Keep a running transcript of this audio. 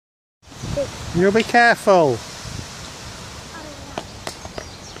You'll be careful.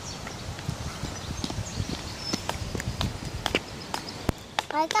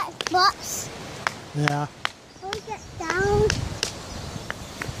 I got spots. Yeah. I'll get down. I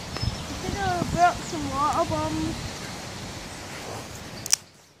could have broke some water bombs.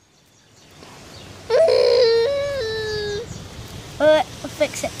 Alright, I'll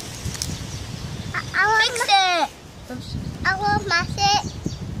fix it. Fix it! I will smash it.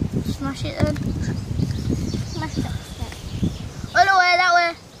 Smash it then. Smash it. Other way, that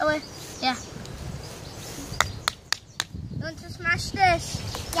way. That way. Yeah. You want to smash this?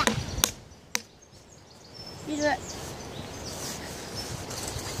 Yeah. You do it.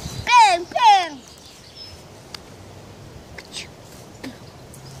 Bang, bang!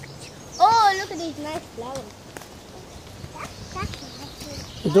 Oh, look at these nice flowers.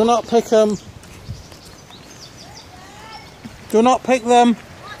 Do not pick them. Do not pick them.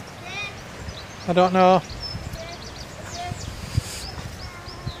 I don't know.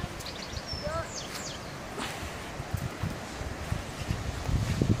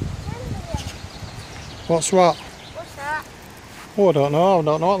 What's what? What's that? Oh, I don't know. I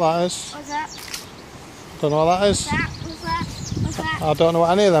don't know what that is. What's that? Don't know what that is. What's that? What's that? I don't know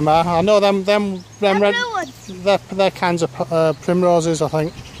what any of them are. I know them red. blue ones. They're kinds of primroses, I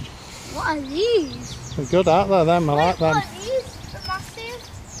think. What are these? They're good, aren't they? Them, I like them. What are these? The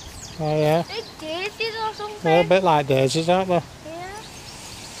massive? Oh yeah. Big daisies or something? They're a bit like daisies, aren't they? Yeah.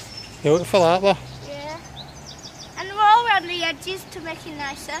 Beautiful, aren't they? Yeah. And they're all around the edges to make it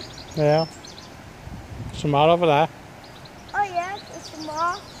nicer. Yeah. Some more over there. Oh yeah, there's some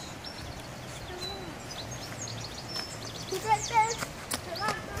more. You get this?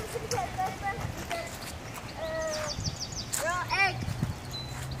 Raw egg.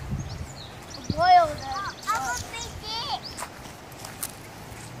 Boil them. I will make it.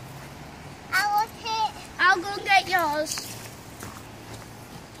 I will take. I'll go and get yours.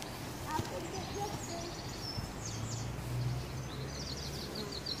 I'll go and get yours.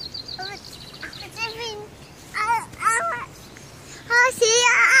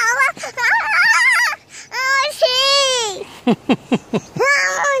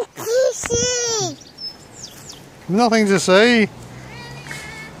 Nothing to see.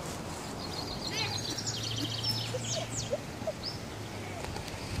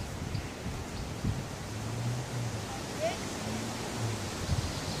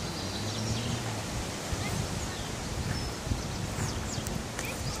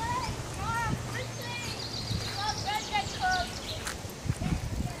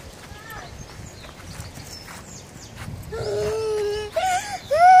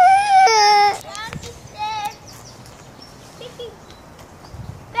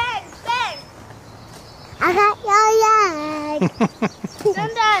 I got your leg.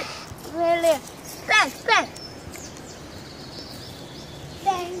 Granddad, really. Bang, bang.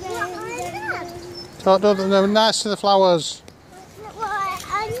 Bang, bang, bang. They're nice to the flowers.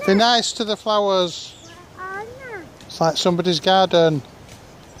 Be nice to the flowers. It's like somebody's garden.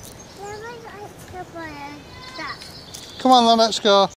 Come on then, let's go.